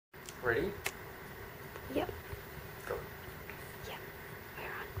Ready? Yep. Go. Yeah. We're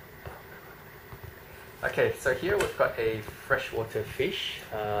on. Okay, so here we've got a freshwater fish.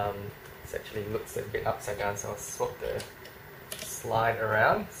 It actually looks a bit upside down, so I'll swap the slide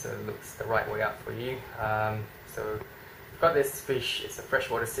around so it looks the right way up for you. So we've got this fish. It's a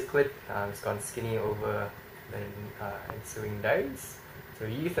freshwater cichlid. It's gone skinny over the ensuing days. So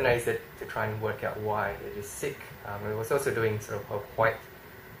we euthanased it to try and work out why it is sick. It was also doing sort of a white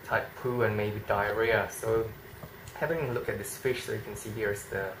type poo and maybe diarrhea. So having a look at this fish, so you can see here is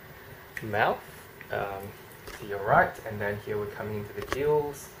the mouth to your right, and then here we're coming into the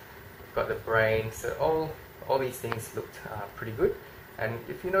gills. We've got the brain. So all these things looked pretty good. And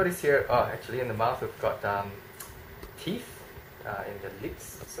if you notice here, actually in the mouth we've got teeth in the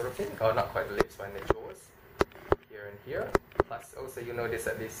lips sort of thing, or not quite the lips, but in the jaws, here and here. Plus also you notice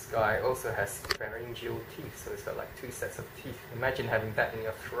that this guy also has pharyngeal teeth, so it's got like 2 sets of teeth. Imagine having that in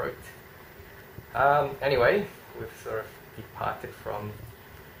your throat. Anyway, we've sort of departed from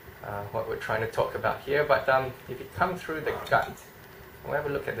what we're trying to talk about here, but if you come through the gut, we'll have a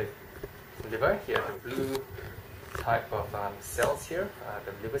look at the liver here, the blue type of cells here,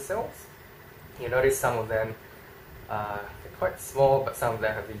 the liver cells. You notice some of them they're quite small, but some of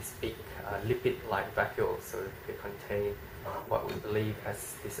them have these big lipid-like vacuoles, so they contain what we believe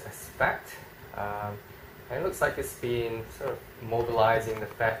as fat. And it looks like it's been sort of mobilizing the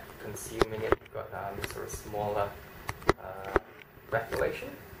fat, consuming it. We've got sort of smaller vacuolation.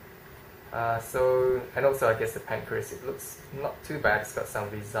 And also I guess the pancreas, it looks not too bad. It's got some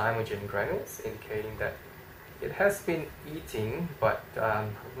of these zymogen granules indicating that it has been eating, but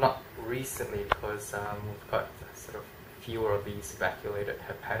not recently, because we've got sort of fewer of these vacuolated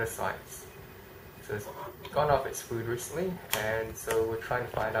hepatocytes. So it's gone off its food recently, and so we're trying to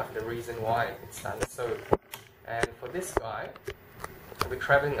find out the reason why it's done so. And for this guy, we're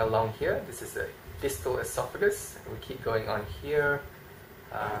traveling along here. This is a distal esophagus. We keep going on here.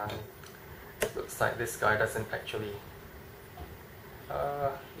 It looks like this guy doesn't actually,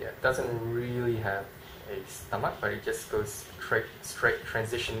 doesn't really have a stomach, but it just goes straight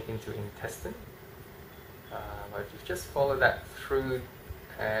transition into intestine. But if you just follow that through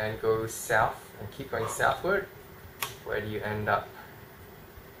and go south and keep going southward, where do you end up?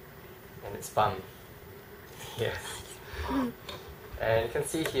 And it's bum. Yes. And you can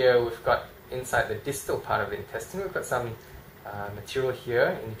see here we've got inside the distal part of the intestine, we've got some material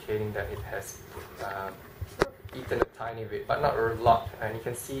here indicating that it has eaten a tiny bit, but not a lot. And you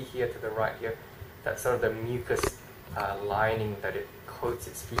can see here to the right here, that's sort of the mucus lining that it coats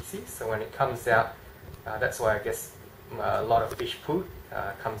its feces. So when it comes out, that's why I guess a lot of fish poo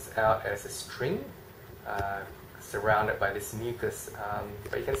comes out as a string surrounded by this mucus.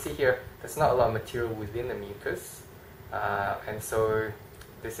 But you can see here, there's not a lot of material within the mucus. And so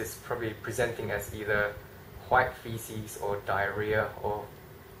this is probably presenting as either white feces or diarrhea or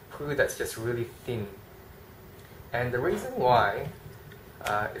poo that's just really thin. And the reason why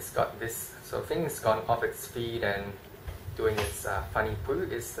it's got this sort of thing, it's gone off its feed and doing its funny poo,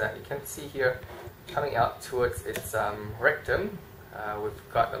 is that you can see here coming out towards its rectum, we've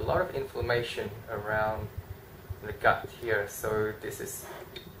got a lot of inflammation around the gut here. So this is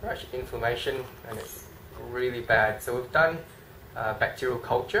very much inflammation, and it's really bad. So we've done bacterial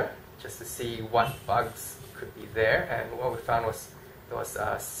culture just to see what bugs could be there, and what we found was there was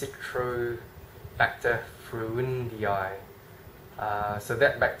Citrobacter freundii. So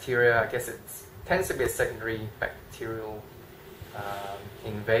that bacteria, I guess it tends to be a secondary bacterial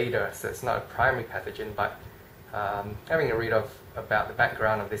invader, so it's not a primary pathogen, but having a read about the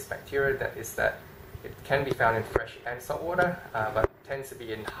background of this bacteria, that is that it can be found in fresh and salt water, but tends to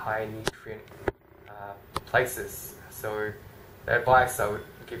be in high nutrient places. So the advice I would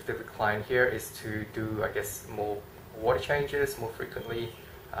give to the client here is to do, I guess, more water changes more frequently,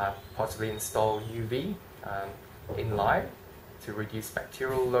 possibly install UV in line to reduce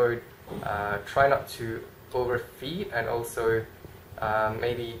bacterial load. Try not to overfeed, and also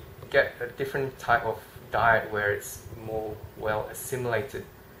maybe get a different type of diet where it's more well assimilated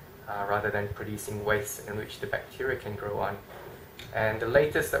rather than producing waste in which the bacteria can grow on. And the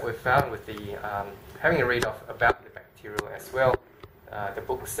latest that we've found with the having a read off about the bacterial as well, the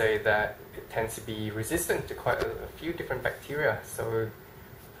books say that it tends to be resistant to quite a few different bacteria. So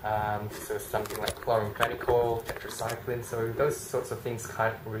so something like chloramphenicol, tetracycline, so those sorts of things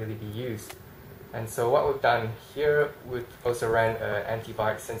can't really be used. And so what we've done here, we've also ran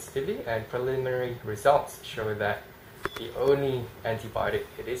antibiotic sensitivity, and preliminary results show that the only antibiotic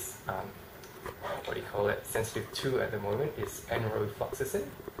it is, sensitive to at the moment is enrofloxacin.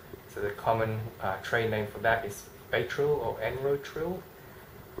 So the common trade name for that is Bacterial or Enrotril.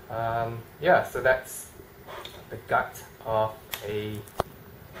 Yeah, so that's the gut of a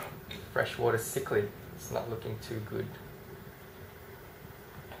freshwater cichlid. It's not looking too good.